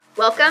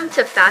Welcome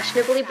to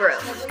Fashionably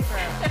Broke.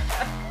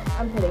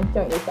 I'm kidding,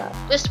 don't use that.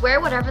 Just wear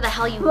whatever the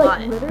hell you Like,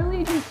 want.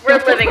 literally just...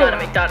 We're living on a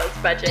McDonald's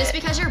budget. Just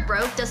because you're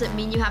broke doesn't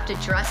mean you have to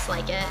dress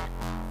like it.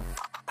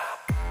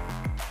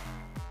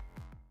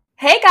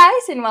 Hey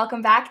guys, and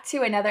welcome back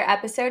to another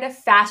episode of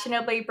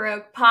Fashionably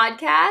Broke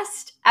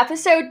Podcast,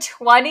 episode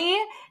 20.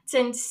 It's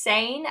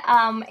insane,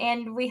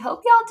 and we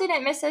hope y'all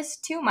didn't miss us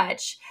too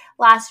much.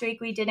 Last week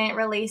we didn't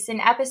release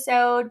an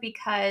episode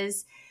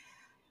because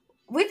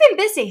we've been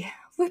busy.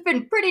 We've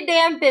been pretty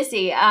damn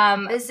busy.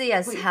 Busy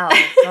as hell.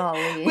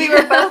 Golly. We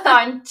were both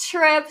on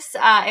trips.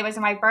 It was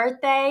my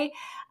birthday.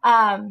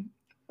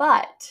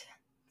 But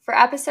for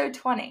episode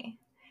 20,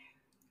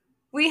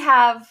 we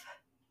have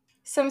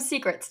some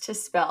secrets to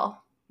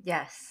spill.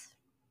 Yes.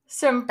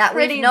 Some that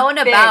pretty we've known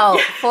big. about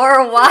for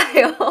a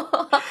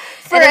while.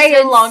 For it has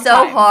a been long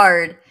so time.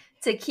 hard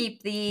to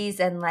keep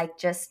these and like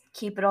just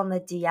keep it on the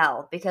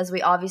DL because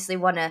we obviously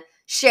want to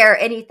share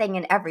anything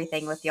and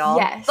everything with y'all.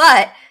 Yes.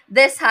 But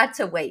this had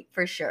to wait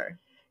for sure.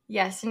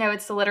 Yes, no,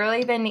 it's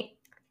literally been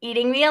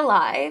eating me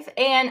alive.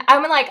 And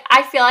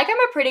I feel like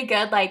I'm a pretty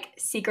good,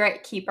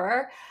 secret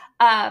keeper.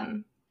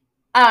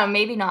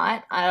 Maybe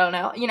not. I don't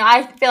know. You know,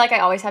 I feel like I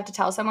always have to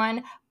tell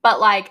someone. But,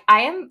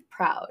 I am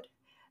proud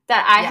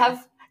that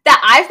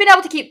I've been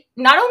able to keep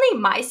not only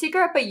my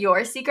secret, but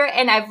your secret.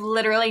 And I've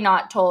literally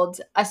not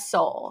told a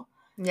soul.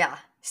 Yeah.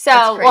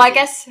 So, well, I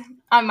guess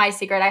on my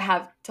secret, I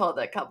have told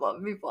a couple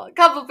of people. A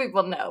couple of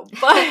people know,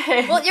 but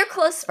well, you're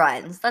close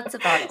friends. That's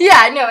about it.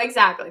 Yeah, no,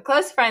 exactly.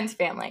 Close friends,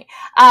 family.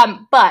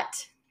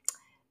 But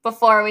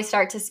before we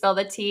start to spill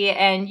the tea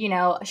and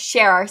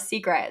share our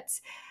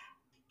secrets,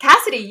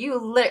 Kassidy,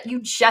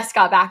 you just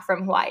got back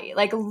from Hawaii.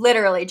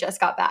 Literally just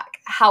got back.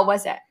 How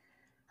was it?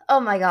 Oh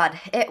my God,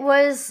 it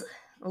was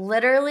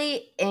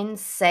literally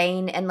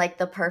insane and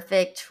the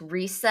perfect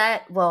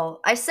reset. Well,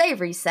 I say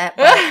reset,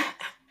 but.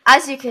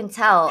 As you can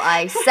tell,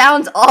 I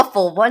sound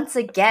awful once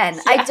again.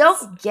 Yes. I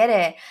don't get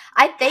it.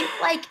 I think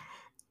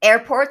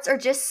airports are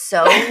just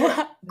so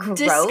gross.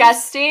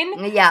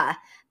 Disgusting. Yeah.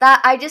 That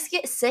I just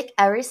get sick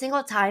every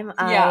single time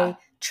I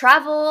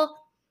travel.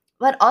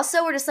 But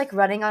also we're just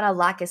running on a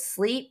lack of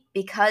sleep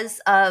because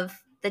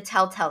of the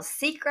telltale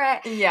secret.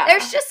 Yeah.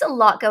 There's just a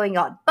lot going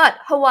on. But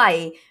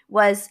Hawaii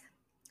was,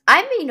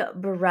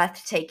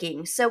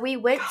 breathtaking. So we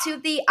went to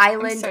the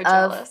island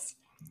of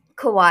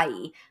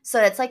Kauai. So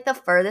it's the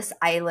furthest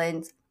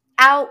island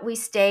out. We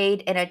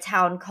stayed in a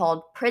town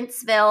called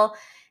Princeville.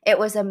 It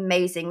was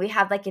amazing. We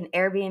had an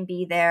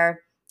Airbnb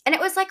there. And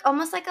it was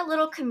almost a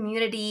little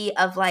community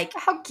of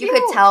how cute. You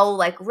could tell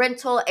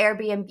rental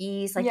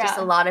Airbnbs, just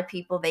a lot of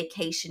people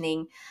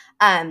vacationing.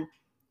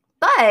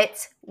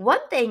 But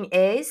one thing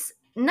is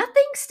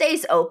nothing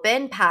stays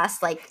open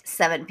past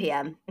 7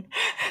 p.m.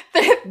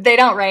 They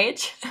don't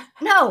rage?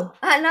 No,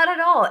 not at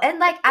all.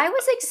 And I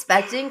was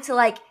expecting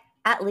to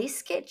at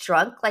least get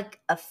drunk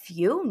a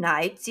few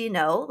nights, we're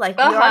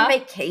on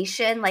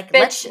vacation,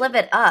 let's live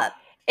it up.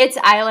 It's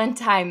island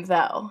time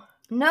though.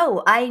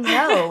 No, I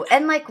know.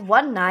 And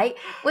one night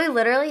we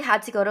literally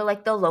had to go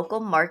to the local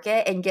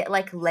market and get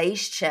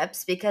Lay's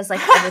chips because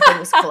everything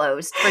was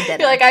closed for dinner.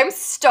 You're I'm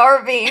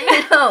starving.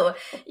 No.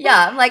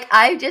 Yeah, I'm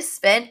I just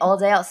spent all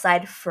day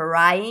outside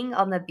frying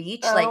on the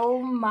beach.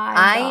 Oh my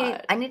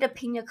God. I need a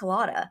pina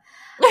colada.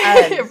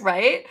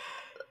 Right?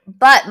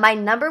 But my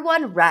number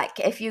one rec,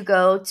 if you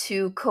go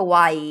to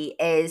Kauai,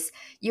 is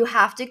you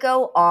have to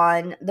go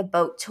on the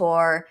boat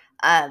tour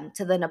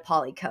to the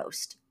Nepali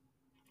coast.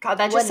 God,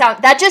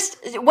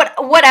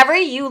 whatever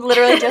you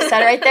literally just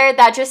said right there,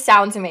 that just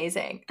sounds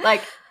amazing.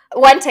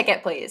 One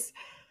ticket, please.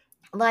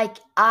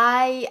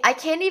 I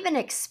can't even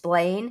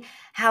explain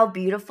how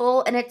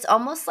beautiful, and it's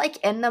almost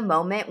in the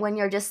moment when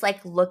you're just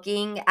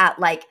looking at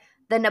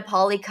the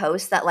Nepali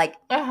coast that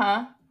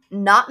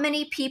not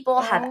many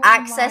people have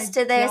access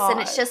to this. God.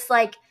 And it's just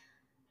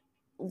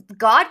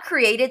God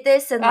created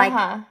this and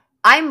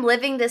I'm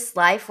living this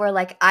life where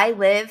I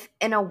live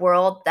in a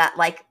world that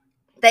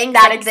things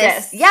that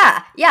exists. This.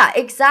 Yeah,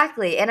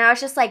 exactly. And I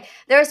was just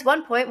there was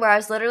one point where I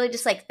was literally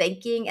just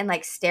thinking and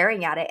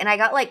staring at it, and I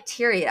got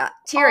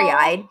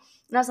teary-eyed. And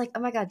I was oh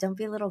my God, don't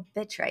be a little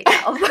bitch right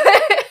now.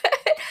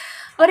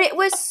 But it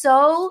was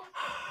so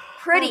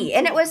pretty.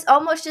 And it was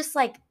almost just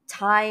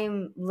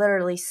time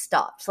literally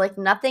stopped.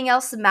 Nothing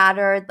else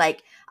mattered.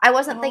 I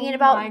wasn't thinking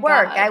about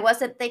work. God. I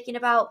wasn't thinking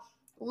about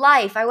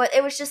life.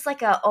 It was just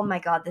oh my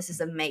God, this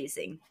is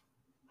amazing.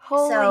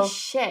 Holy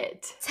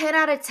shit. 10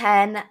 out of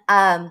 10.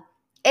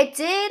 It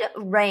did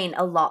rain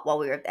a lot while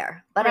we were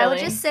there. But really? I would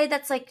just say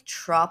that's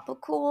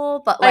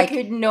tropical, but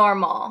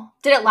normal.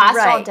 Did it last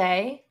all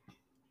day?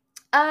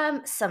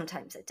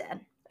 Sometimes it did.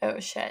 Oh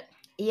shit.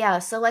 Yeah,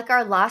 so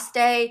our last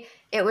day,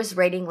 it was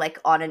raining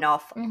on and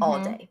off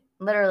all day.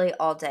 Literally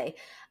all day.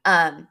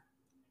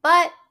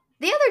 But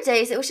the other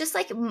days, it was just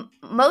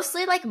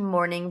mostly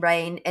morning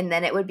rain, and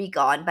then it would be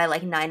gone by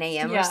 9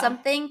 a.m. or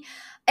something.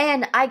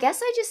 And I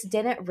guess I just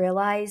didn't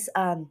realize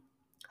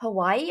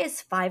Hawaii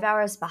is 5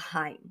 hours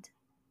behind.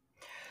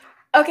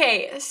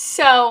 Okay,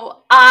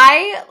 so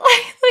I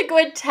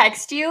would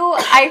text you.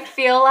 I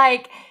feel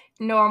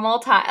normal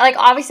time, like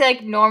obviously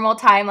like normal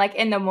time, like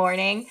in the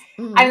morning.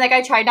 Mhm. I mean, like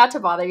I tried not to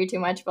bother you too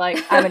much, but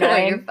like I'm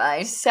annoying. You're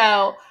fine.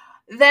 So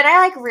then I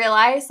like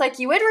realized like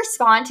you would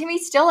respond to me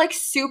still like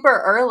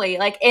super early,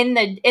 like in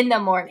the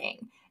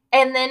morning,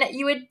 and then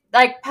you would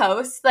like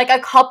post like a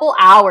couple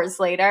hours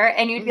later,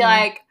 and you'd be Mhm.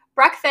 like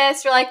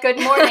breakfast or like good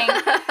morning.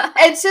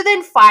 And so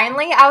then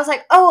finally I was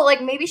like, oh,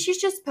 like maybe she's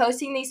just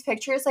posting these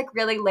pictures like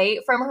really late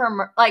from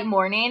her like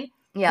morning.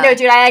 Yeah. No,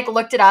 dude, I like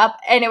looked it up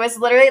and it was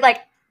literally like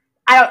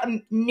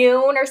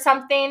noon or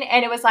something,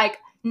 and it was like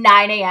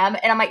 9 a.m.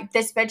 and I'm like,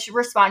 this bitch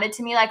responded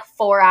to me like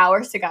 4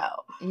 hours ago.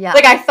 Yeah.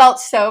 Like I felt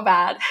so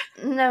bad.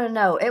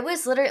 No. It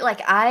was literally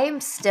like I'm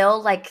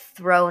still like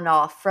thrown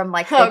off from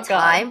like the Oh, God.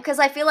 time because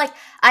I feel like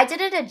I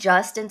didn't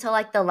adjust until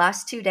like the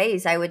last 2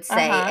 days, I would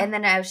say, Uh-huh. and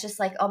then I was just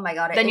like, oh my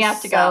god, Then you is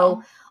have to so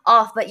go.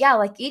 off. But yeah,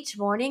 like each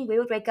morning we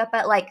would wake up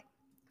at like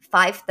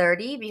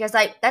 5:30 because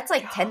that's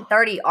like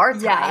 10:30 our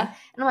time, Yeah.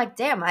 and I'm like,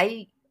 damn,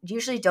 I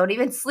usually don't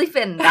even sleep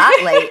in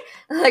that late.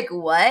 Like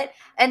what?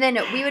 And then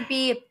we would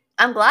be.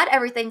 I'm glad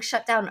everything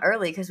shut down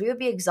early because we would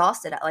be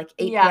exhausted at like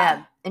 8 Yeah.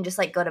 p.m. and just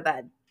like go to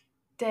bed.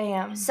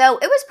 Damn. So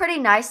it was pretty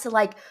nice to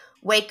like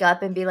wake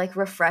up and be like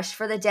refreshed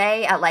for the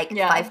day at like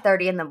Yeah.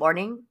 5:30 in the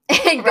morning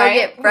and go Right?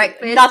 get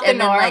breakfast. Not the and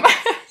then norm. like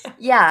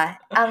yeah,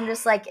 I'm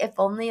just like, if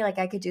only like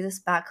I could do this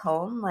back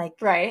home. Like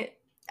Right.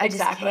 I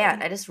Exactly. just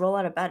can't. I just roll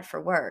out of bed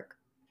for work.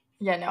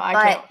 Yeah, no,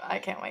 But I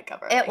can't wake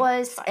up early. It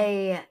was It's fine.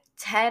 a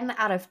 10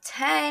 out of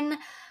 10.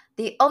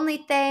 The only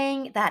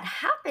thing that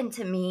happened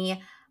to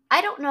me,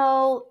 I don't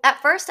know.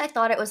 At first, I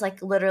thought it was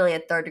like literally a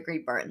 3rd-degree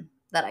burn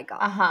that I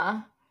got. Uh-huh.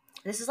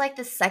 This is like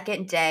the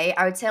second day.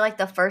 I would say like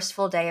the first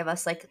full day of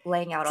us like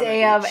laying out on the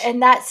Damn, beach.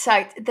 and that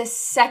sucked. The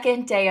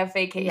second day of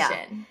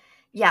vacation.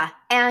 Yeah.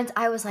 And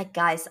I was like,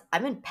 guys,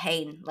 I'm in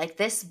pain. Like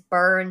this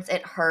burns.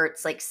 It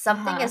hurts. Like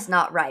something Uh-huh. is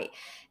not right.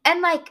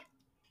 And like,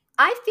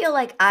 I feel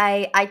like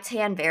I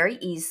tan very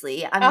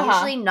easily. I'm Uh-huh.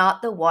 usually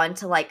not the one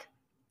to like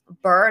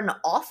burn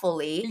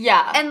awfully.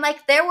 Yeah. And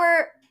like there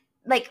were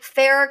like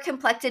fairer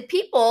complected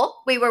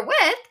people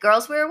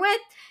girls we were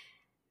with,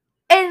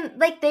 and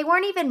like they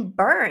weren't even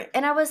burnt.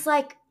 And I was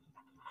like,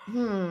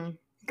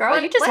 Girl,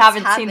 you just what's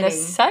haven't seen the happening?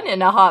 sun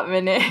in a hot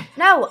minute.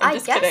 No, I'm I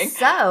just guess kidding.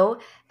 so.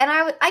 And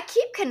I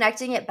keep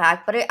connecting it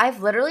back, but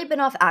I've literally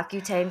been off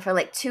Accutane for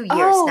like 2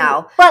 years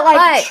now. But like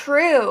But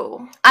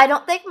true. I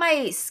don't think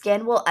my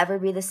skin will ever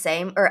be the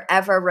same or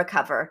ever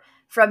recover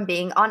from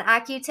being on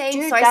Accutane.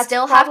 Dude, so I that's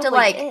still have to probably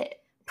like it.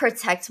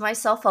 protect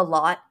myself a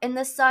lot in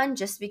the sun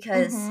just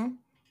because Mhm.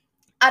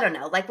 I don't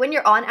know. Like when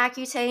you're on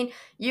Accutane,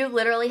 you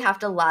literally have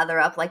to lather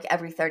up like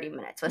every 30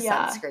 minutes with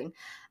Yeah. sunscreen.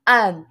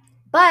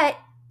 But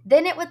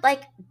then it would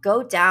like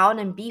go down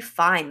and be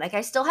fine. Like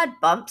I still had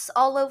bumps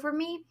all over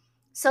me.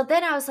 So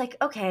then I was like,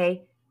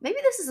 okay, maybe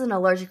this is an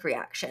allergic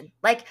reaction.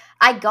 Like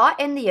I got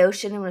in the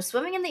ocean and was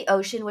swimming in the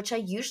ocean, which I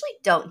usually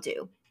don't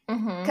do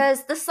Mhm.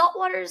 because the salt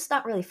water is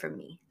not really for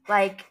me.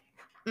 Like,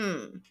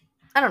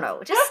 I don't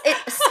know. Just it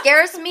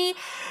scares me.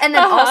 And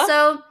then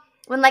also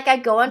when like I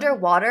go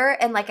underwater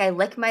and like I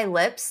lick my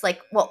lips,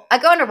 like, well, I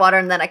go underwater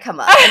and then I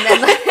come up and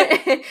then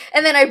like,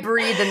 and then I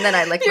breathe and then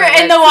I lick You're my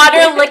lips. in the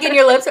water licking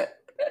your lips.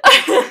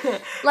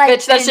 Like,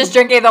 Bitch, that's just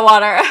drinking the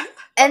water.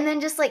 And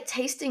then just like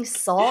tasting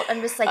salt,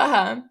 I'm just like,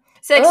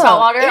 So like ugh, salt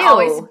water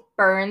always ew.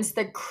 burns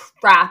the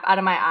crap out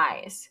of my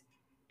eyes.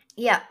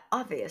 Yeah,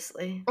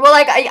 obviously. Well,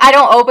 like I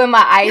don't open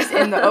my eyes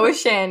in the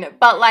ocean,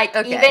 but like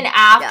Okay, even yeah.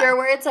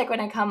 afterwards, like when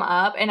I come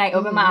up and I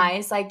open Mhm. my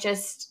eyes, like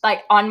just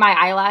like on my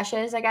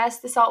eyelashes, I guess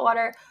the salt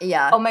water.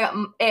 Yeah. Oh my god,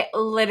 it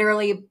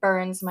literally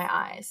burns my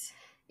eyes.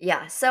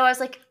 Yeah. So I was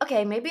like,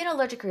 okay, maybe an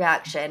allergic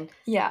reaction.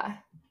 Yeah.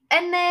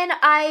 And then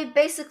I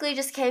basically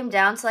just came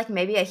down to like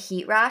maybe a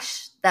heat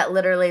rash that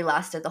literally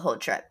lasted the whole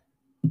trip.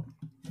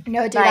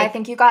 No, dude, I Like-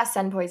 think you got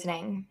sun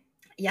poisoning.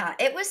 Yeah,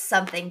 it was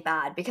something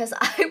bad because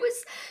I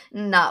was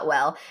not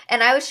well.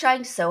 And I was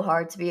trying so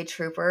hard to be a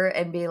trooper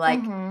and be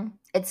like, Mhm.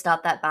 it's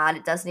not that bad.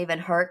 It doesn't even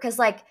hurt. Because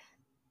like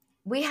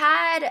we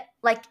had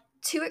like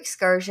 2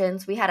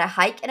 excursions. We had a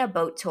hike and a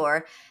boat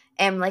tour.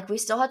 And like we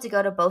still had to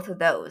go to both of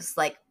those.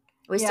 Like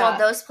we still Yeah. had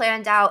those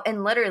planned out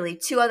and literally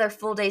 2 other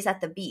full days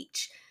at the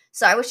beach.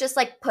 So I was just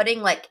like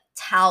putting like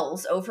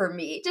towels over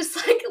me, just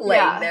like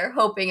laying Yeah. there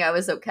hoping I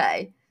was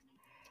okay.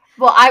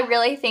 Well, I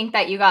really think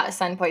that you got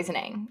sun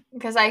poisoning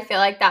because I feel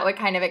like that would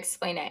kind of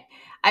explain it.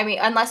 I mean,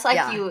 unless like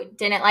Yeah. you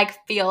didn't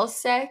like feel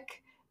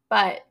sick,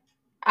 but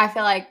I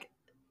feel like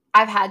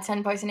I've had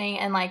sun poisoning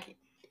and like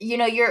you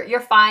know you're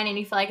fine and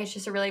you feel like it's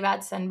just a really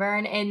bad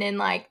sunburn and then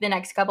like the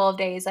next couple of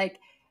days like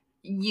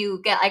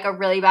you get like a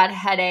really bad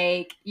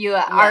headache. You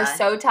are Yeah.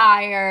 so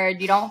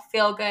tired. You don't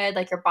feel good.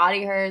 Like your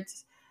body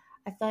hurts.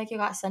 I feel like you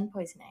got sun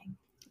poisoning.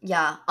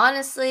 Yeah,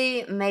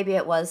 honestly, maybe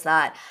it was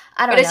that.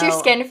 I don't But know. is your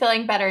skin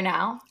feeling better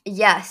now?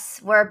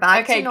 Yes, we're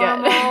back Okay, to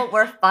good. normal.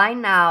 We're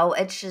fine now.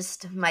 It's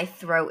just my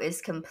throat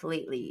is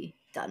completely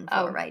done for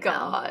Oh right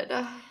now.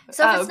 God.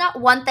 So if it's not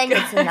one thing,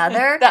 it's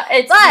another.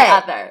 It's But-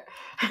 the other.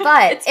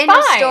 But It's in the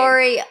fine.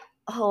 story,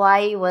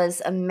 Hawaii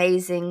was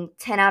amazing.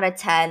 10 out of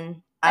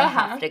 10. I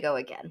have to go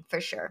again for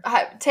sure.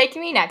 Take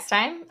me next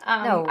time.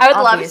 No, I would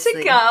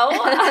obviously. love to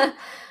go.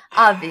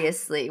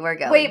 Obviously, we're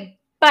going. Wait,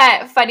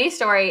 but funny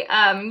story.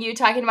 You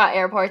talking about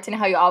airports and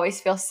how you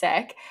always feel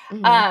sick.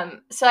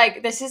 Mhm. So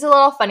like this is a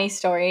little funny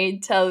story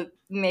to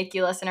make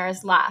you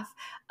listeners laugh.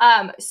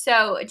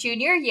 So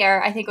junior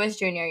year, I think it was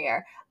junior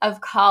year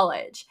of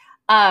college.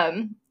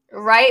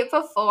 Right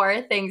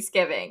before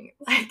Thanksgiving,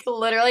 like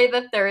literally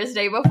the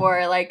Thursday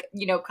before, like,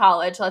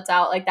 college lets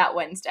out like that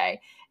Wednesday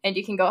and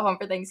you can go home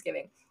for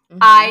Thanksgiving. Mhm.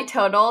 I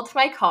totaled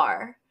my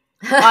car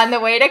on the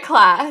way to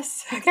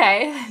class.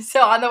 Okay.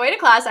 So on the way to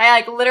class,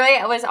 I literally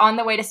was on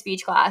the way to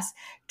speech class,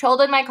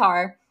 totaled my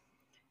car.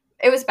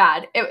 It was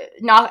bad.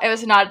 It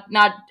was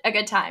not a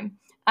good time.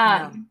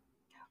 No.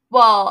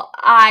 Well,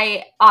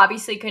 I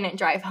obviously couldn't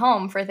drive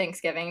home for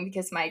Thanksgiving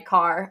because my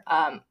car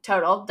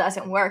total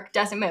doesn't work,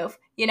 doesn't move,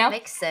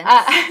 Makes sense.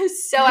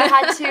 So I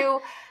had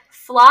to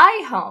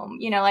fly home,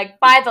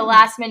 buy the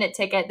last minute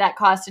ticket that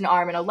cost an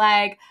arm and a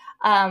leg.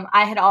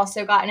 I had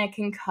also gotten a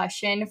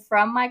concussion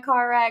from my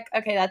car wreck.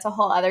 Okay, that's a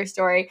whole other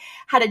story.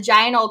 Had a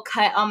giant old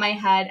cut on my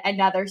head.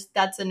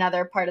 That's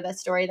another part of the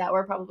story that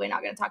we're probably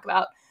not going to talk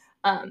about.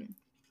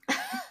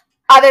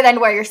 Other than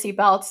wear your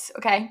seatbelts,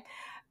 okay?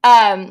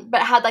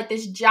 But had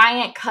this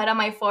giant cut on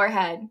my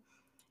forehead.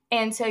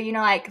 And so,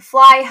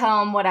 fly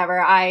home, whatever.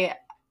 I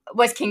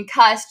was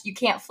concussed. You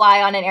can't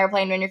fly on an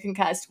airplane when you're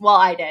concussed. Well,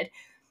 I did,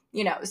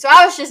 so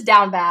I was just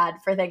down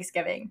bad for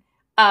Thanksgiving.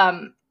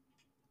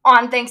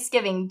 On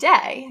Thanksgiving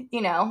Day,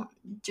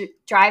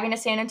 driving to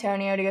San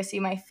Antonio to go see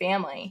my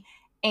family.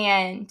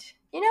 And,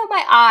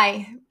 my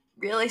eye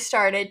really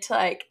started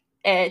to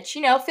itch,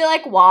 feel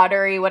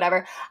watery,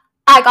 whatever.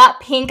 I got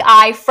pink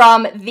eye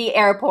from the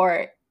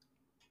airport.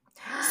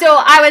 So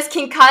I was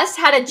concussed,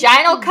 had a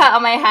giant old cut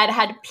on my head,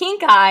 had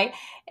pink eye,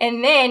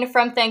 and then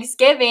from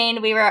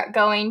Thanksgiving, we were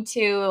going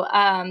to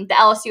the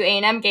LSU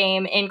A&M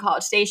game in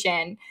College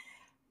Station.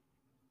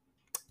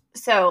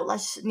 So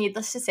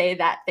needless to say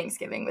that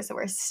Thanksgiving was the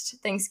worst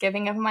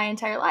Thanksgiving of my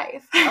entire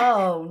life.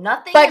 Oh,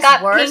 nothing But is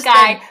got worse pink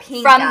eye than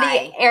pink from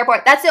eye. the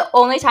airport. That's the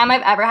only time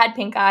I've ever had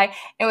pink eye.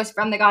 It was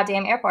from the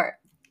goddamn airport.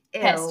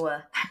 Ew. Pissed.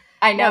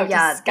 I know, No,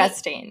 yeah,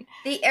 disgusting.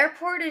 The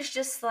airport is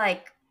just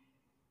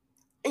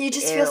You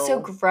just feel so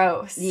ew.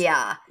 gross.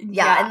 Yeah.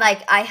 And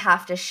I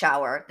have to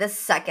shower the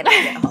second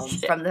I get home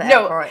from the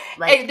No, airport.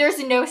 there's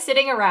no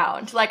sitting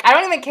around. I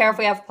don't even care if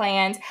we have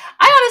plans.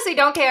 I honestly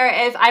don't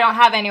care if I don't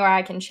have anywhere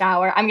I can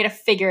shower. I'm gonna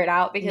figure it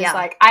out because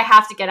I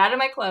have to get out of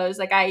my clothes.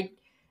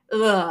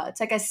 It's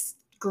like a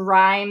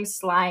grime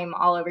slime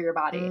all over your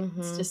body. Mhm.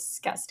 It's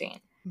disgusting.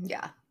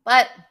 Yeah,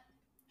 but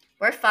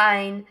we're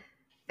fine.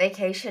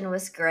 Vacation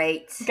was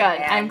great. Good.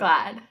 I'm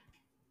glad.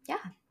 Yeah.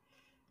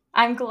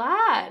 I'm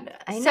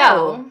glad. I know.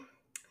 So,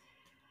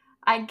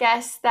 I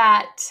guess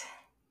that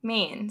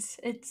means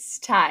it's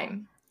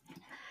time.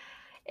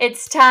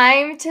 It's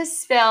time to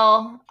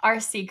spill our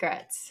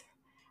secrets.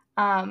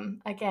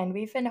 Again,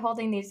 we've been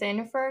holding these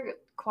in for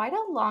quite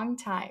a long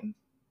time.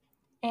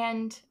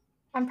 And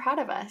I'm proud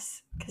of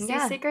us because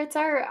these secrets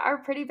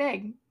are pretty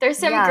big. There's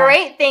some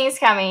great things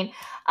coming.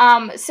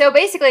 So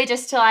basically,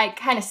 just to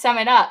kind of sum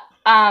it up,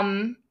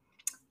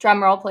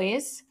 drum roll,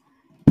 please.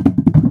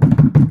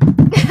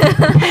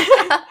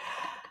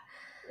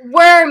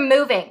 We're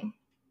moving.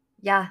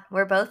 Yeah,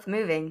 we're both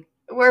moving.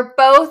 We're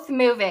both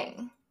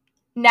moving.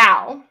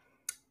 Now,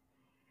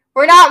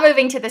 we're not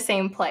moving to the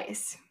same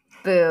place.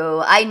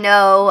 Boo. I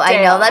know.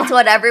 That's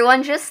what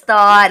everyone just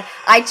thought.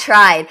 I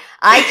tried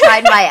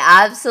my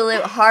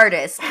absolute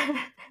hardest.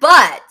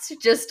 But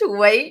just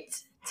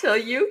wait till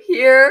you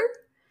hear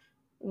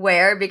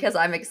where, because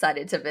I'm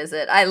excited to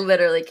visit. I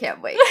literally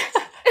can't wait.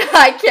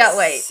 I can't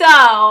wait. So,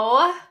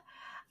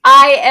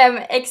 I am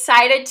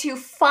excited to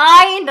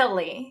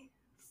finally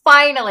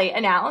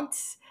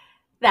announce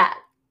that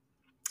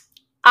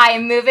I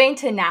am moving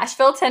to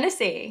Nashville,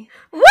 Tennessee.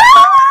 Woo!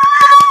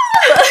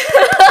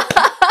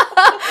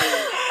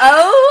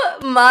 Oh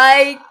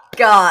my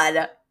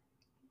God.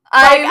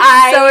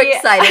 I'm so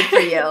excited for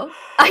you.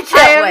 I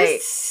can't wait.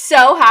 I'm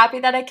so happy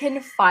that I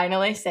can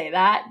finally say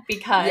that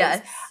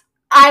because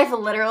I've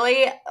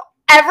literally,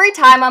 every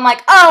time I'm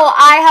like, oh,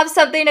 I have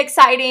something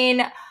exciting,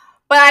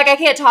 but I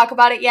can't talk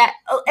about it yet.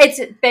 It's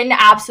been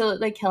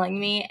absolutely killing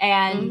me.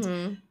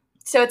 And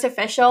so it's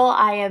official.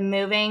 I am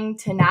moving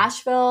to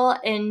Nashville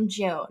in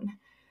June.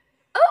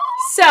 Oh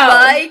so,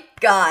 my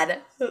God.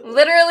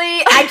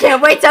 Literally, I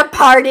can't wait to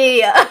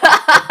party.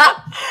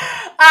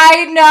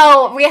 I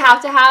know. We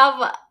have to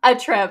have a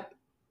trip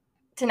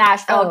to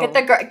Nashville. Get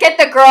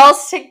the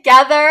girls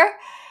together.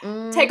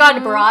 Take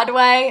on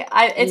Broadway.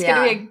 It's going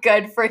to be a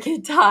good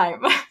freaking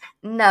time.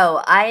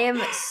 No, I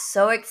am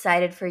so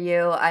excited for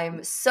you.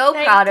 I'm so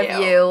proud of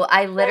you.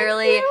 I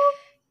literally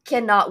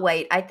cannot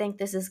wait. I think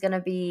this is going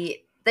to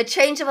be the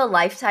change of a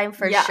lifetime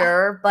for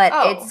sure, but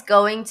it's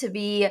going to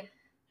be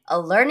a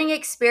learning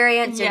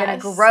experience. You're going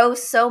to grow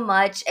so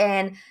much,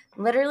 and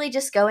literally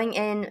just going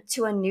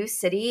into a new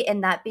city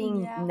and that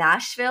being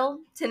Nashville,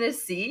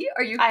 Tennessee.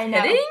 Are you I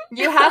kidding?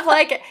 know. You have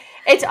like,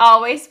 it's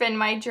always been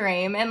my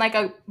dream and like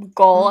a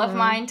goal of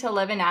mine to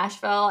live in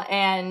Nashville.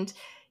 And,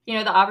 you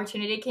know, the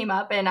opportunity came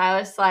up and I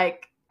was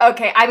like,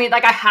 okay, I mean,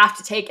 like I have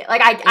to take it.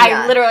 Like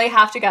I literally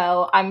have to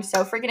go. I'm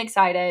so freaking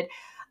excited.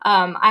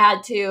 I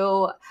had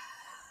to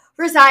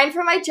resign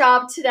from my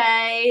job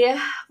today,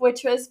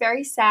 which was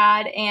very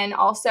sad and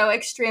also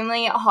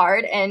extremely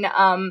hard. And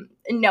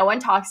no one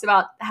talks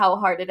about how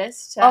hard it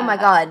is to oh my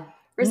God,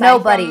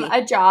 resign from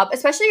a job,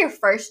 especially your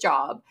first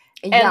job.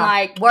 And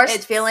like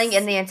worst feeling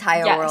in the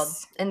entire world.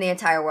 In the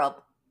entire world.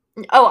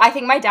 Oh, I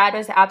think my dad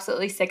was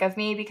absolutely sick of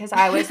me because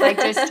I was like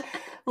just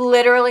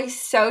literally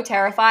so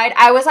terrified.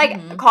 I was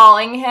like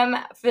calling him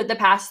for the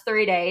past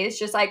 3 days,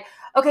 just like,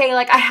 okay,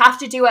 like I have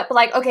to do it, but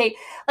like, okay,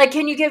 like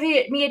can you give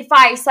me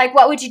advice? Like,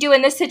 what would you do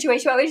in this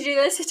situation? What would you do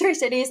in this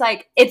situation? And he's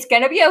like, it's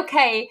gonna be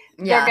okay.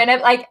 They're gonna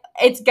like,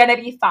 it's gonna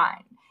be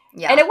fine.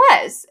 Yeah. And it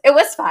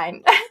was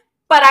fine.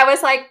 But I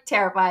was like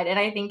terrified, and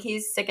I think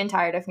he's sick and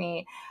tired of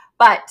me.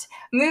 But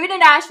moving to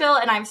Nashville,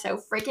 and I'm so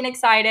freaking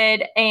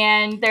excited,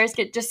 and there's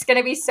just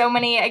gonna be so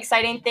many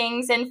exciting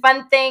things and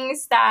fun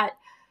things that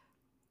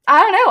I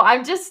don't know.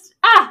 I'm just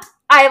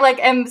I like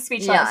am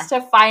speechless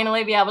to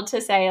finally be able to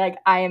say like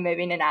I am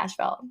moving to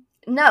Nashville.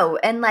 No,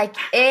 and like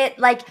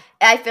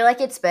I feel like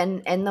it's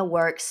been in the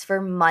works for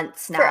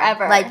months now.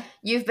 Forever. Like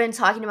you've been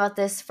talking about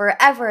this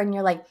forever, and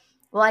you're like,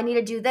 well, I need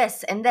to do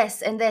this and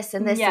this and this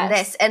and this and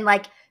this, and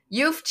like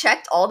you've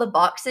checked all the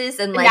boxes,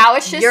 and like now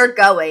it's just you're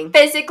going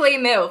physically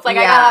move. Like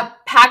I gotta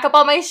pack up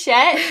all my shit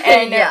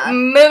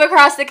and move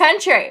across the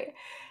country.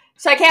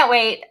 So I can't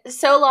wait.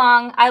 So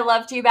long. I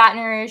loved you,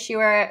 Baton Rouge. You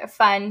were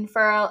fun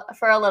for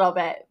a little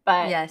bit,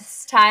 but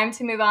it's time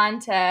to move on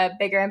to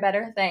bigger and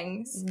better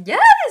things.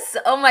 Yes.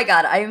 Oh my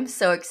God. I am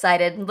so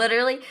excited.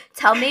 Literally,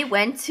 tell me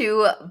when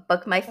to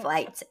book my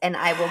flight, and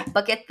I will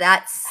book it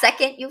that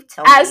second you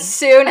tell me. As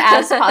soon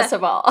as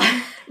possible.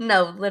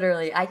 No,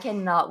 literally. I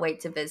cannot wait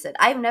to visit.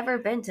 I've never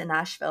been to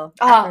Nashville.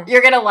 Oh, ever.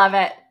 You're going to love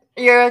it.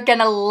 You're going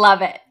to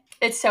love it.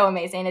 It's so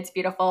amazing. It's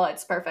beautiful.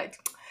 It's perfect.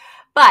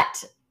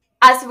 But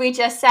as we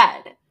just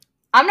said,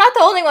 I'm not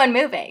the only one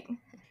moving.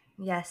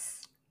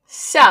 Yes.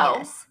 So,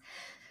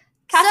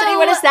 Kassidy,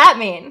 what does that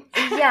mean?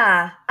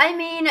 Yeah. I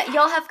mean,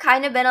 y'all have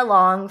kind of been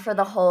along for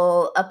the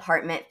whole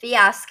apartment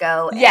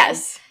fiasco. And,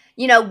 yes.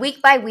 You know,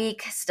 week by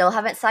week, still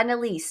haven't signed a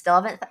lease.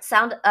 Still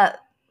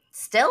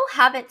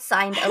haven't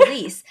signed a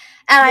lease.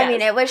 And I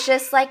mean, it was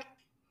just like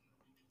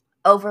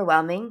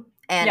overwhelming.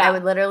 And I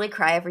would literally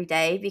cry every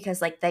day because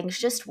like things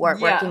just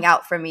weren't working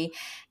out for me.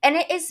 And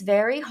it is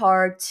very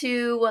hard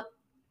to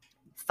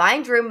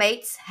find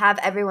roommates, have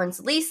everyone's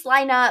lease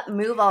line up,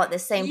 move all at the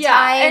same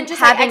time, and just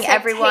having like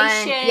everyone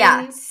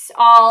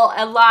all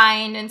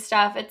aligned and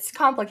stuff. It's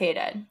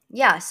complicated.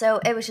 Yeah, so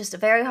it was just a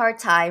very hard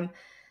time.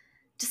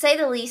 To say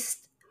the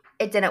least,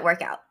 it didn't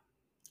work out.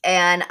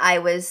 And I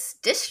was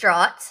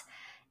distraught.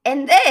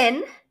 And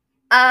then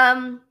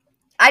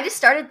I just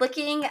started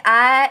looking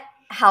at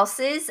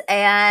houses,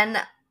 and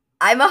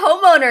I'm a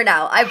homeowner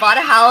now. I bought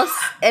a house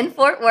in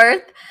Fort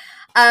Worth.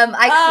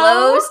 I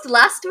closed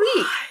last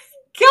week.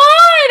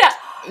 God!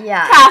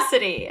 Yeah.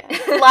 Kassidy.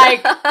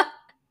 Like,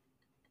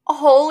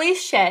 holy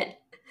shit.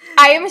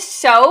 I am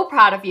so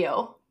proud of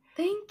you.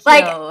 Thank you.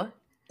 Like,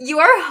 you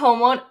are a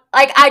homeowner.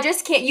 Like, I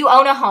just can't. You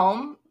own a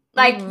home.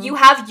 Like, you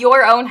have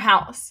your own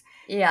house.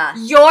 Yeah.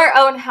 Your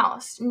own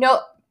house. No,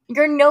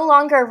 you're no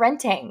longer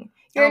renting.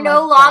 You're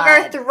no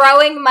longer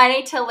throwing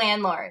money to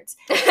landlords.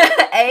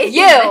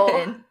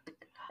 You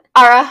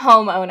are a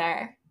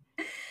homeowner.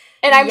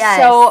 And I'm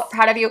so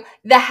proud of you.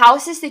 The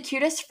house is the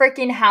cutest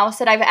freaking house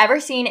that I've ever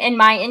seen in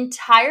my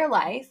entire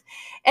life.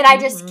 And I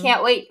just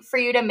can't wait for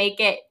you to make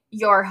it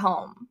your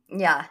home.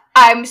 Yeah.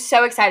 I'm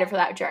so excited for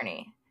that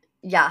journey.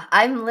 Yeah.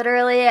 I'm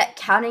literally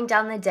counting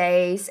down the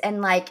days,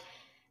 and like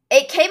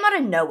it came out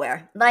of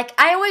nowhere. Like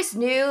I always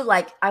knew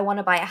like I want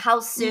to buy a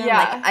house soon. Yeah.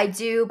 Like I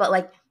do, but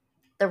like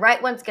the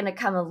right one's going to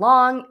come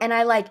along. And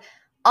I like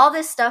all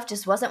this stuff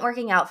just wasn't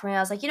working out for me. I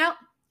was like, you know,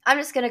 I'm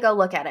just going to go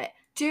look at it.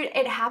 Dude,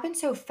 it happened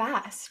so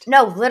fast.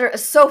 No, literally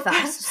so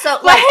fast. So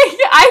like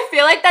I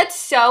feel like that's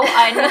so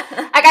like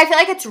I feel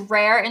like it's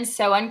rare and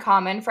so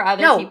uncommon for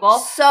other people.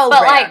 So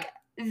but rare. Like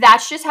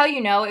that's just how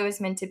you know it was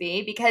meant to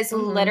be, because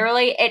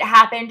literally it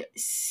happened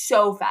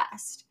so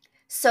fast.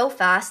 So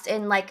fast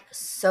and like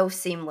so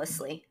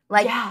seamlessly.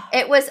 Like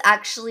it was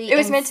actually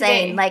insane. Meant to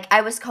be. Like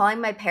I was calling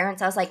my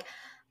parents. I was like,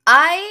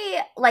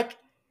 I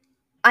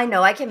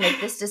know I can make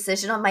this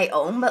decision on my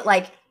own, but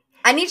like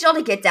I need y'all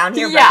to get down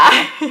here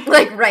right now.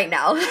 Like right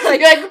now. Like,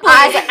 you're like,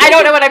 please, I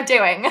don't know what I'm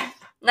doing.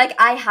 Like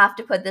I have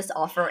to put this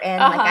offer in.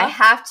 Like I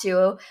have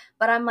to.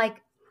 But I'm like,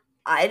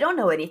 I don't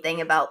know anything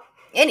about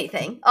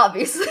anything,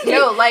 obviously.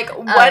 No, like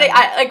what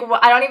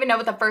I don't even know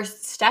what the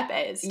first step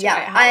is to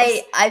buy a house.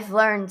 I've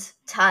learned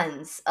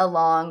tons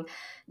along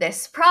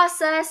this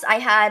process. I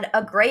had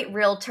a great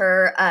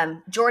realtor,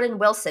 Jordan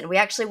Wilson. We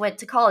actually went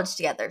to college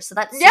together. So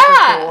that's super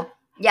cool.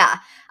 yeah,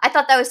 I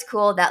thought that was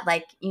cool that,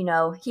 like, you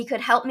know, he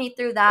could help me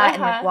through that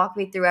and, like, Uh-huh. walk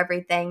me through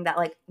everything that,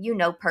 like, you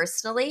know,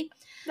 personally.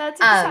 That's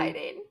Um,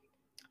 exciting.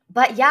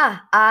 But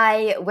yeah,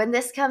 when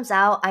this comes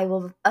out, I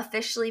will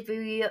officially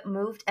be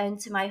moved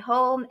into my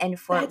home in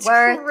Fort That's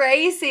Worth.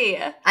 crazy.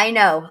 I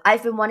know.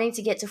 I've been wanting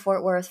to get to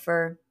Fort Worth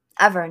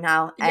forever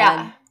now, and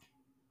Yeah.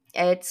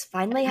 it's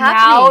finally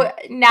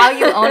happening. Now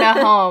you own a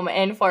home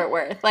in Fort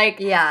Worth. Like,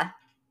 Yeah.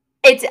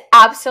 it's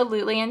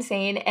absolutely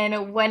insane.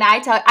 And when I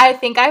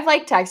think I've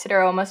like texted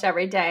her almost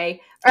every day,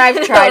 or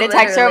I've tried to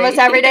text her almost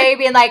every day,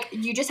 being like,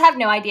 you just have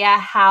no idea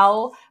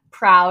how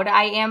proud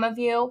I am of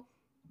you.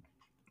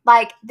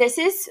 Like, this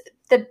is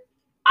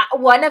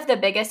one of the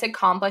biggest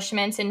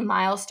accomplishments and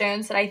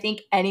milestones that I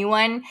think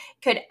anyone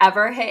could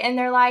ever hit in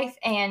their life.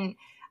 And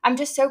I'm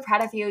just so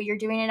proud of you. You're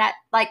doing it at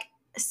like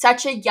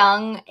such a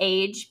young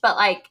age, but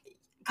like,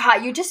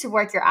 God, you just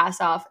work your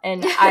ass off.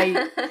 And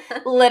I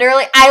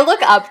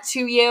look up to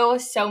you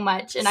so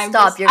much. And I'm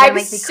You're gonna I'm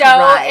make me so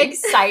cry.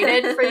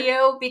 excited for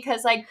you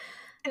because like,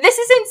 this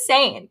is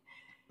insane.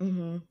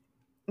 Mm-hmm.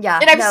 Yeah.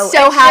 And I'm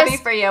so happy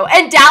for you.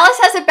 And Dallas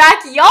has a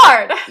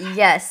backyard.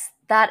 Yes.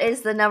 That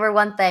is the number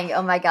one thing.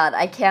 Oh my God,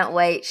 I can't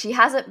wait. She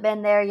hasn't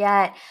been there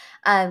yet.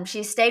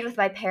 She stayed with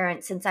my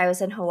parents since I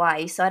was in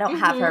Hawaii, so I don't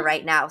have her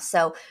right now.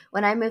 So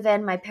when I move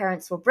in, my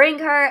parents will bring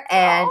her,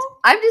 and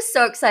I'm just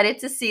so excited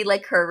to see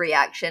like her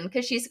reaction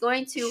because she's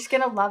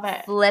gonna love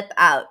it, flip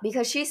out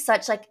because she's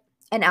such like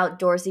an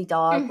outdoorsy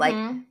dog. Like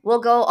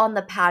we'll go on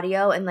the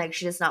patio and like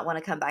she does not want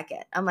to come back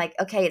in. I'm like,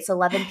 okay, it's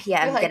 11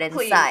 p.m. Like, get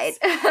inside.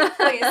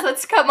 Please,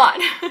 let's come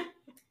on.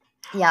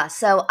 Yeah,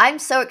 so I'm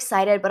so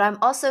excited, but I'm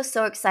also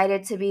so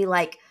excited to be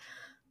like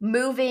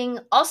moving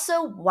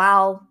also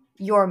while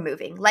you're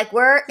moving. Like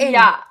we're in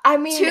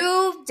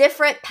two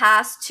different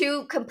paths,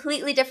 two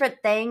completely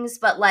different things,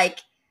 but like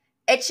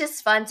it's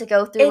just fun to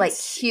go through like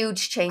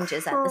huge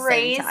changes at the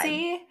same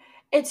time.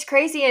 It's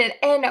crazy.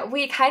 And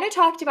we kind of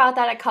talked about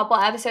that a couple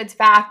episodes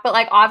back, but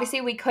like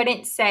obviously we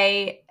couldn't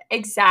say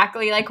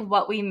exactly like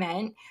what we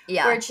meant.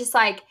 Yeah. We're just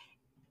like,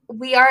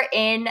 we are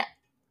in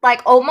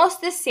like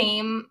almost the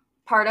same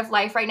part of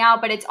life right now,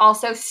 but it's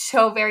also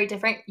so very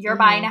different. You're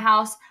buying a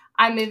house,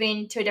 I'm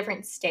moving to a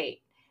different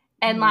state.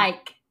 And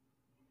like,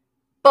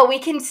 but we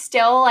can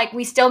still like,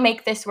 we still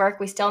make this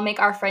work. We still make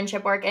our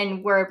friendship work.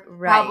 And we're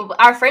probably,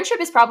 our friendship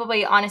is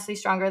probably honestly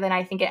stronger than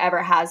I think it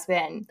ever has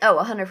been.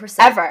 Oh, 100%.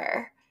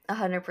 Ever.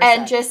 100%.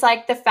 And just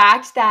like the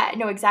fact that,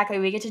 no, exactly,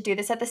 we get to do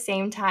this at the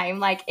same time,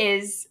 like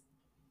is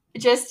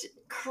just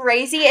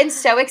crazy and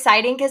so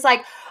exciting. Cause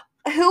like,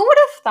 who would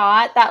have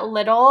thought that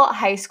little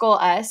high school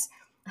us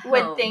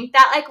would think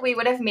that like we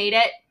would have made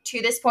it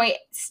to this point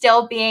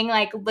still being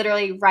like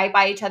literally right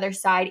by each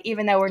other's side,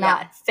 even though we're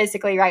not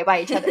physically right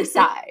by each other's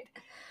side,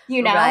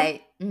 you know?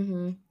 Right.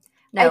 Mm-hmm.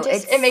 No,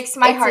 it makes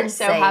my heart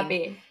insane. so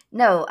happy.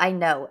 No, I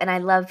know. And I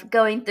love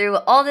going through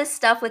all this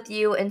stuff with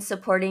you and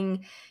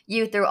supporting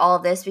you through all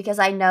of this because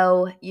I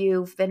know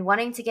you've been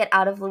wanting to get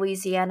out of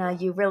Louisiana.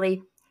 You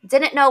really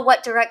didn't know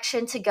what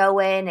direction to go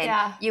in.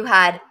 And you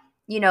had,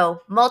 you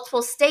know,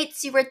 multiple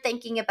states you were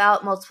thinking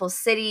about, multiple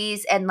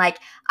cities. And like,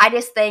 I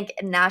just think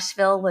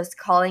Nashville was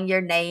calling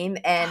your name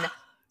and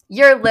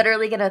you're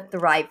literally going to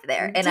thrive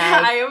there. And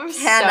I am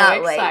cannot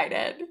so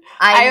excited. Wait.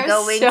 I'm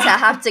going to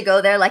have to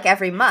go there like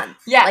every month.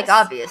 Yes. Like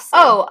obviously.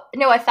 Oh,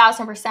 no,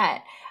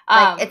 1,000%.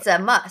 Like it's a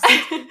must.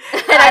 And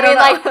I mean,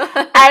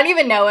 like, I don't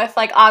even know if,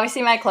 like,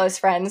 obviously my close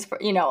friends,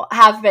 you know,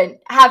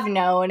 have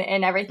known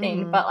and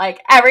everything. But, like,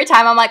 every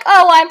time I'm like,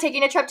 oh, well, I'm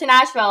taking a trip to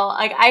Nashville.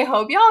 Like, I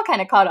hope y'all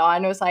kind of caught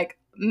on. It was like,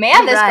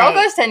 man, this girl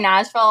goes to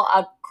Nashville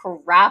a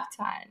crap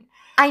ton.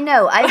 I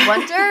know. I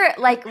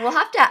wonder, like, we'll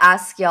have to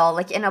ask y'all,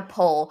 like, in a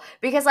poll.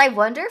 Because I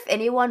wonder if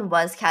anyone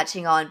was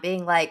catching on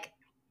being like,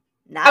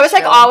 Nashville I was,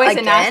 like, always again?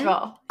 In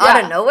Nashville.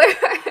 Out of nowhere.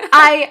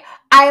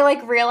 I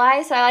like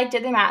realized I like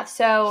did the math.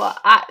 So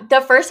the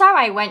first time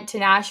I went to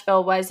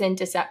Nashville was in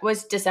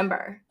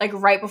December, like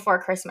right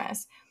before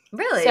Christmas.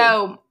 Really?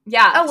 So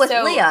yeah. Oh, with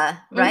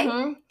Leah, right?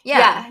 Mm-hmm.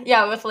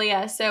 Yeah, with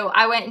Leah. So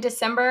I went in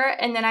December,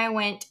 and then I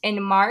went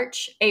in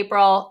March,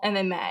 April, and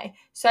then May.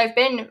 So I've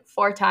been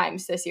 4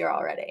 times this year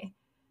already.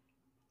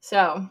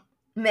 So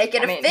make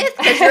it a 5th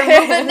because you're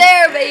moving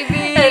there,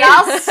 baby. And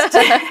I'll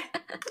stay.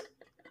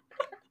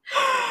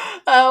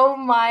 Oh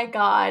my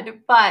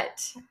God!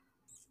 But.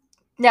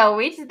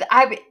 No,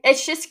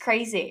 it's just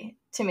crazy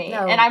to me.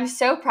 No. And I'm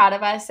so proud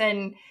of us.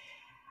 And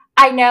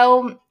I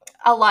know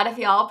a lot of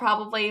y'all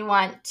probably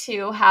want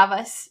to have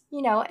us,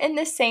 you know, in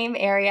the same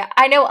area.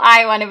 I know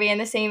I want to be in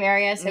the same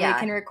area so we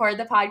can record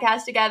the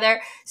podcast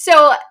together.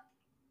 So,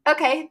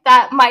 okay,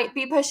 that might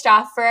be pushed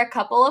off for a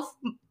couple of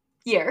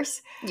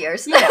years. You know,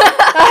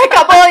 a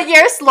couple of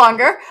years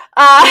longer.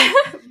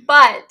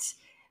 But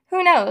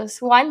who knows?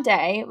 One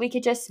day we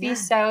could just be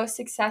so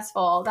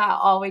successful that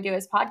all we do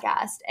is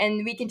podcast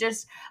and we can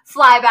just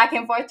fly back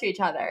and forth to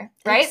each other,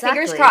 right? Exactly.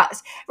 Fingers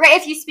crossed. Right?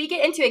 If you speak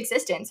it into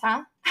existence,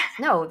 huh?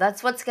 No,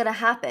 that's what's going to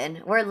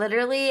happen. We're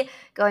literally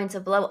going to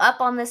blow up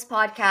on this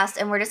podcast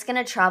and we're just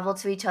going to travel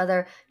to each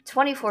other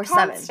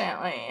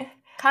 24/7.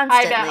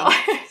 constantly.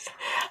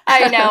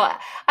 I know.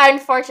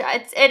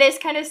 Unfortunately, it is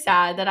kind of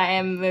sad that I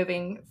am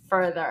moving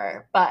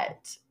further,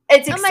 but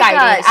it's Oh my exciting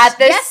gosh. at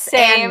the Yes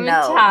same and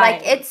no. time.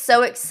 Like, it's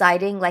so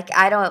exciting. Like,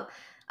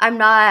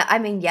 I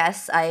mean,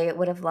 yes, I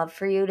would have loved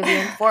for you to be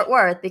in Fort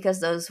Worth because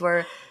those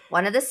were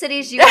one of the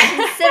cities you were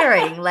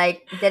considering.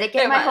 Like, did it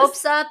get It my was.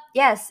 hopes up?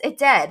 Yes, it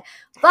did.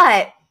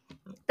 But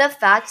the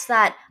fact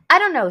that, I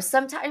don't know,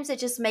 sometimes it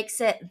just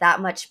makes it that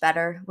much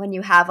better when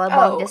you have a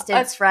long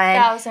distance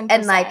friend 1,000%.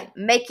 and like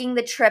making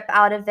the trip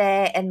out of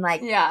it and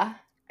like, yeah.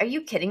 are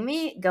you kidding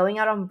me? Going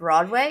out on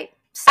Broadway?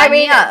 Sign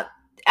me up.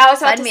 I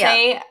was about Sign to me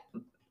say,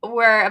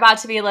 we're about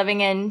to be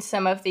living in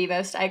some of the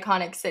most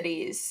iconic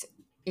cities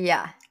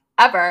Yeah.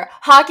 ever.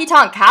 Honky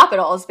tonk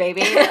capitals,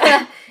 baby.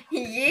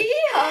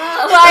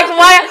 Yeehaw. Like,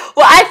 what?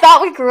 Well, I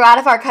thought we grew out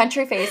of our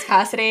country phase,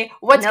 Cassidy.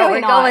 What's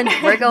going on?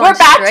 We're going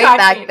straight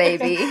back,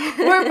 baby.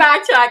 We're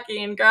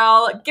backtracking,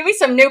 girl. Give me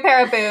some new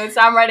pair of boots.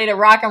 I'm ready to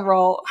rock and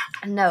roll.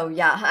 No,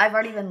 yeah. I've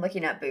already been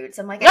looking at boots.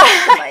 I'm like, I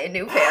have to buy a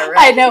new pair,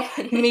 right? I know.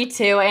 Me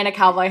too. And a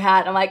cowboy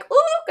hat. I'm like,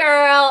 ooh,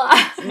 girl.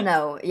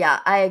 No, yeah,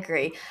 I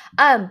agree.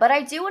 But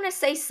I do want to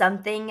say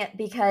something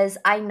because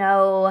I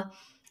know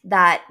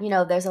that, you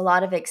know, there's a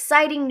lot of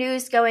exciting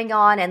news going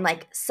on and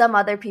like some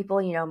other people,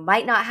 you know,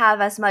 might not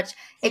have as much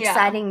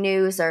exciting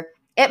news, or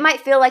it might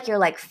feel like you're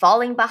like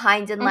falling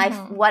behind in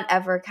life,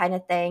 whatever kind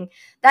of thing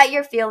that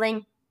you're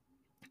feeling.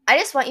 I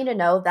just want you to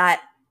know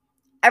that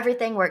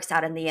everything works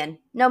out in the end,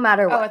 no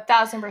matter what.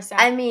 1,000%.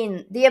 I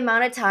mean, the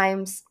amount of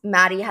times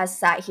Maddie has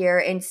sat here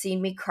and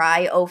seen me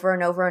cry over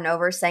and over and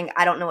over saying,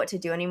 I don't know what to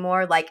do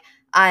anymore. Like,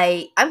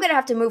 I'm going to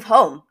have to move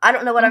home. I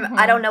don't know what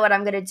I don't know what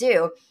I'm going to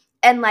do.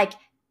 And like,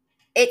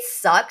 it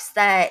sucks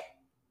that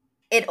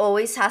it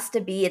always has to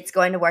be, it's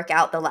going to work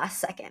out the last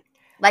second.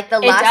 Like the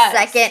last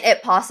second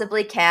it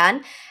possibly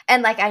can.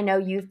 And like, I know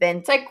you've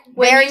been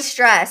very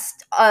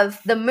stressed of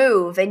the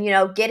move and, you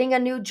know, getting a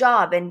new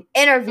job and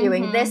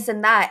interviewing this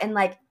and that. And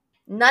like,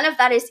 none of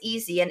that is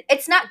easy. And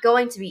it's not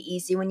going to be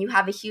easy when you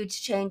have a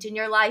huge change in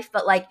your life.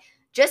 But like,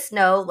 just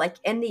know, like,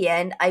 in the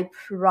end, I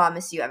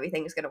promise you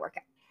everything is going to work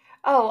out.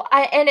 Oh,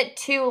 and it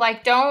too,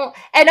 like, don't,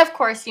 and of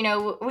course, you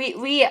know,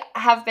 we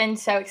have been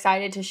so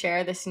excited to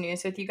share this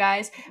news with you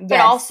guys, but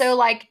also,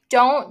 like,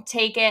 don't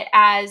take it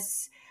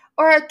as,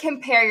 or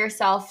compare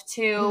yourself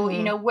to,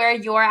 you know, where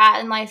you're at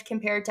in life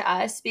compared to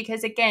us,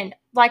 because again,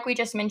 like we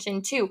just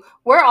mentioned too,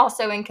 we're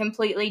also in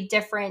completely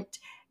different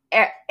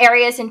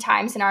areas and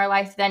times in our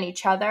life than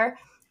each other.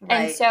 Right.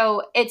 And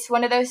so it's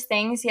one of those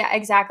things. Yeah,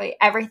 exactly.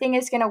 Everything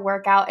is going to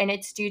work out in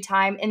its due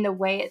time in the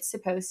way it's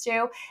supposed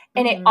to.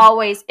 And it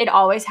always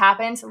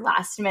happens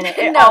last minute.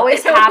 It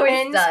always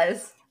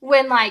happens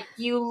when like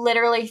you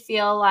literally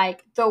feel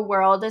like the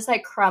world is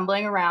like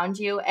crumbling around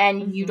you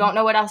and you don't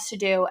know what else to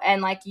do.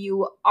 And like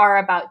you are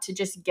about to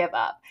just give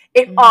up.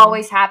 It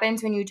always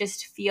happens when you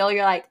just feel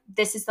you're like,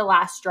 this is the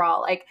last straw.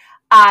 Like,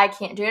 I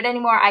can't do it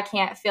anymore. I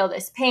can't feel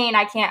this pain.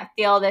 I can't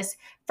feel this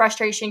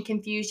frustration,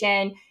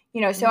 confusion, you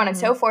know, so on and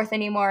so forth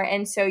anymore.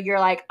 And so you're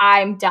like,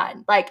 I'm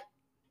done. Like,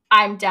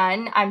 I'm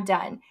done.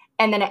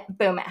 And then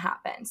boom, it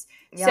happens.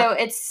 Yep. So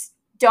it's,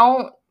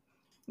 don't,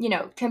 you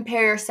know,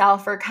 compare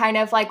yourself or kind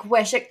of like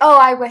wish, like, oh,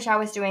 I wish I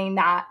was doing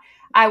that.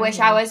 I wish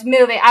I was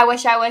moving. I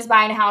wish I was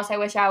buying a house. I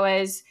wish I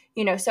was,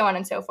 you know, so on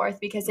and so forth,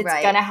 because it's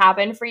going to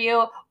happen for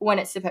you when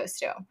it's supposed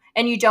to.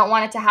 And you don't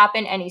want it to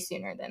happen any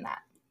sooner than that.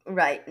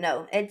 Right.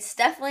 No, it's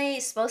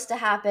definitely supposed to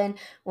happen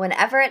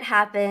whenever it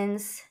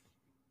happens.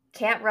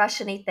 Can't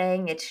rush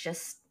anything. It's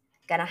just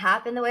gonna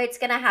happen the way it's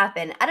gonna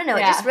happen. I don't know.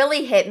 It just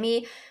really hit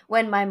me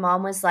when my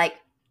mom was like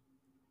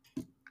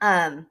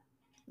when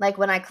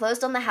I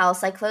closed on the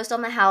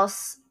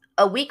house,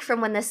 a week from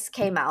when this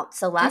came out.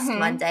 So last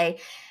Monday.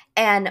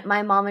 And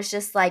my mom was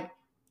just like,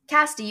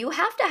 Cassidy, you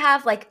have to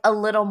have like a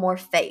little more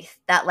faith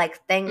that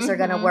like things are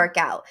gonna work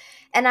out.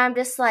 And I'm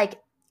just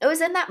like, it was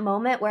in that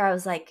moment where I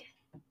was like,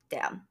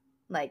 damn,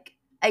 like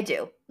I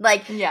do.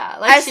 Like,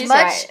 like as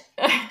much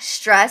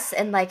stress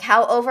and like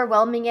how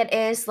overwhelming it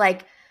is,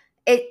 like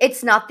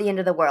it's not the end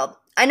of the world.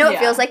 I know it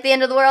feels like the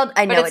end of the world.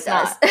 I know it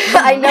does.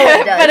 I know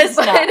it does.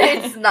 But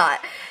it's not.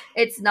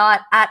 It's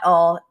not at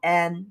all.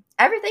 And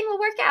everything will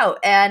work out.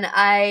 And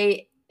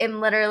I am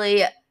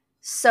literally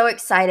so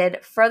excited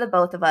for the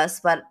both of us,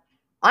 but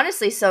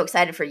honestly so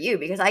excited for you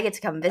because I get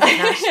to come visit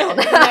Nashville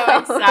now. No,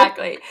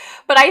 exactly.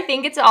 But I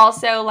think it's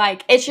also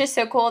like, it's just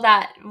so cool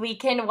that we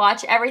can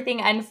watch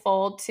everything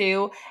unfold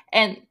too,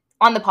 and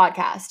on the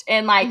podcast,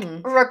 and like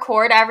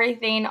record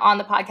everything on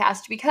the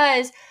podcast,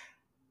 because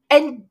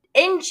and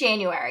in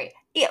January,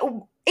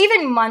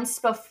 even months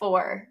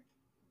before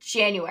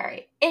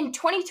January, in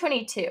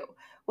 2022,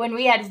 when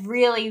we had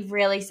really,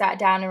 really sat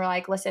down and were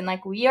like, listen,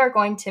 like, we are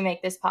going to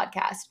make this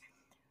podcast,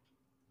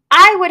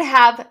 I would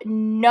have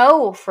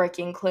no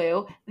freaking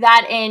clue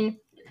that in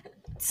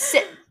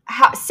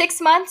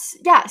 6 months,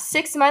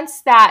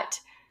 that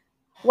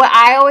what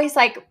I always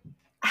like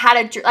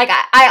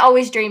I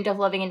always dreamed of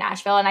living in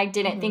Nashville, and I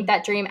didn't think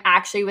that dream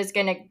actually was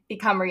going to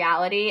become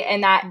reality,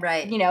 and that,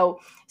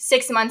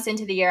 6 months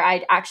into the year,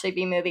 I'd actually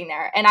be moving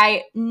there. And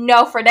I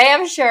know for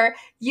damn sure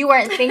you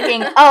weren't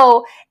thinking,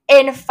 oh,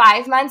 in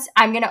 5 months,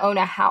 I'm going to own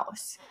a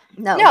house.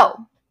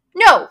 No.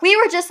 We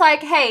were just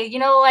like, hey,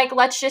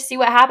 let's just see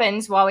what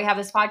happens while we have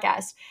this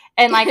podcast.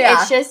 And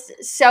it's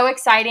just so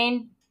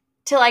exciting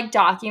to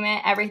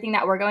document everything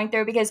that we're going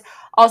through, because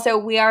also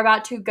we are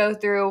about to go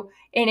through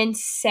an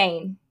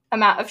insane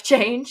amount of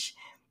change.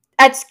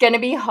 That's going to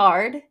be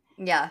hard.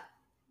 Yeah.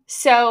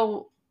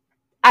 So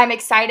I'm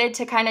excited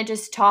to kind of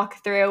just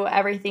talk through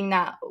everything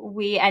that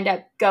we end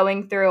up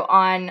going through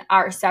on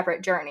our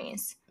separate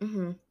journeys.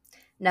 Mm-hmm.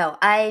 No,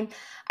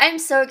 I'm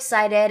so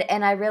excited,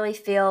 and I really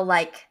feel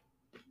like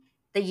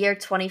the year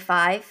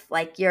 25,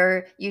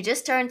 you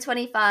just turned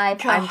 25,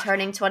 God. I'm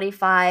turning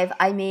 25.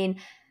 I mean,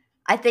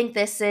 I think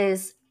this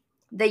is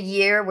the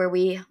year where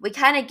we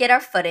kind of get our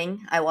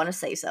footing. I want to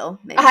say so.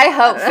 Maybe. I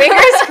hope.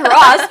 Fingers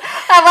crossed.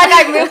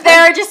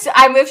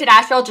 I moved to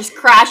Nashville, just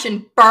crash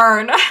and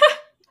burn.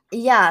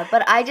 Yeah,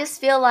 but I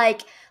just feel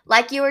like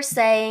you were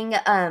saying,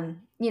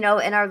 in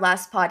our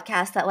last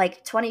podcast,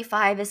 that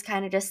 25 is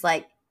kind of just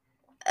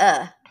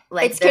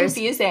it's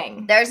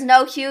confusing. There's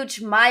no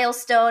huge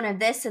milestone and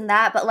this and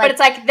that, but it's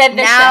then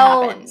this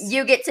now shit happens.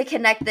 You get to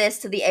connect this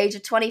to the age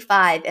of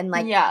 25, and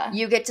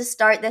you get to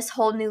start this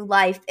whole new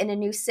life in a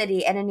new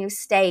city and a new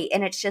state,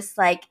 and it's just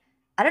I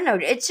don't know,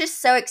 it's just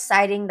so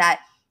exciting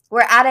that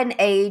we're at an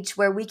age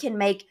where we can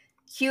make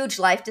huge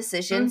life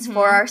decisions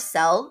for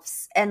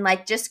ourselves and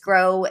just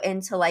grow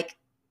into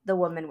the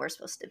woman we're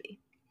supposed to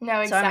be. No,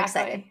 exactly. So I'm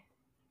excited.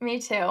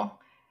 Me too.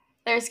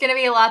 There's going to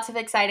be lots of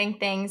exciting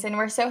things, and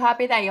we're so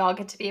happy that y'all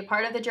get to be a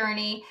part of the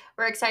journey.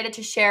 We're excited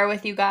to share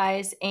with you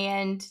guys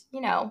and,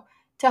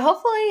 to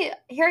hopefully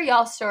hear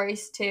y'all's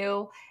stories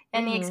too,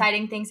 and the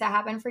exciting things that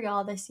happen for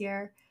y'all this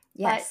year.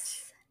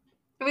 Yes.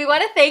 But we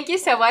want to thank you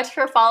so much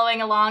for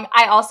following along.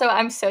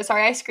 I'm so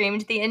sorry I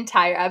screamed the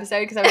entire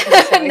episode because I was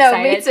just so excited. No,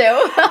 me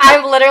too.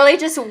 I'm literally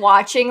just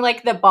watching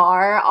the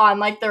bar on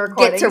the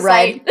recording Get to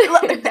site.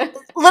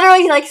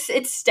 Literally,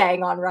 it's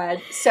staying on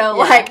red. So,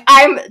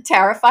 I'm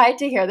terrified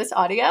to hear this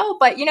audio.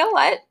 But you know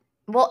what?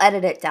 We'll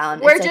edit it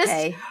down. We're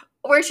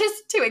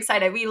just too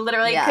excited. We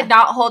literally could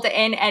not hold it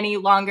in any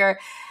longer.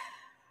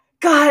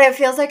 God, it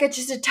feels like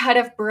just a ton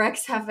of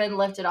bricks have been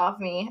lifted off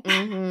me.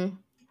 Mm-hmm.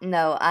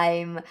 No,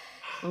 I'm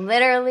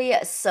literally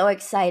so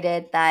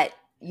excited that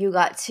you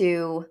got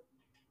to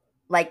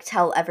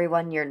tell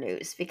everyone your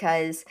news,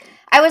 because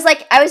I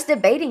was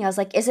debating. I was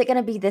like, is it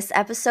gonna be this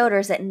episode or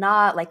is it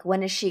not?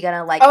 When is she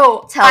gonna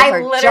tell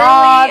her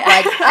job?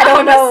 I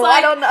don't know.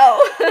 I don't know.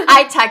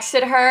 I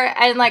texted her,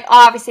 and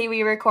obviously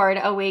we record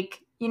a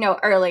week,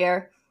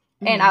 earlier,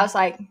 and I was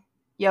like,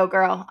 yo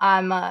girl,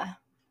 I'm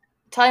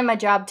telling my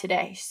job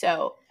today,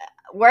 so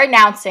we're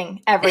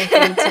announcing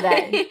everything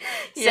today.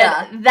 So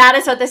that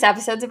is what this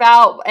episode's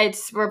about.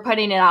 We're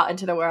putting it out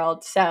into the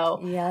world. So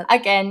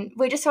again,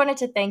 we just wanted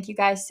to thank you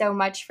guys so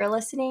much for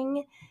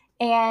listening,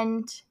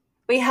 and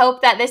we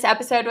hope that this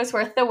episode was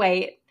worth the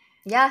wait.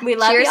 Yeah. We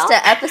love Cheers y'all.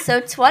 to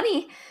episode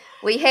 20.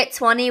 We hit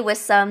 20 with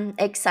some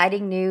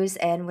exciting news,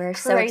 and we're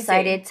so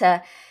excited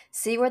to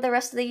see where the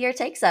rest of the year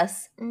takes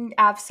us.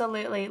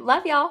 Absolutely.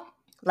 Love y'all.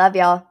 Love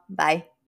y'all. Bye.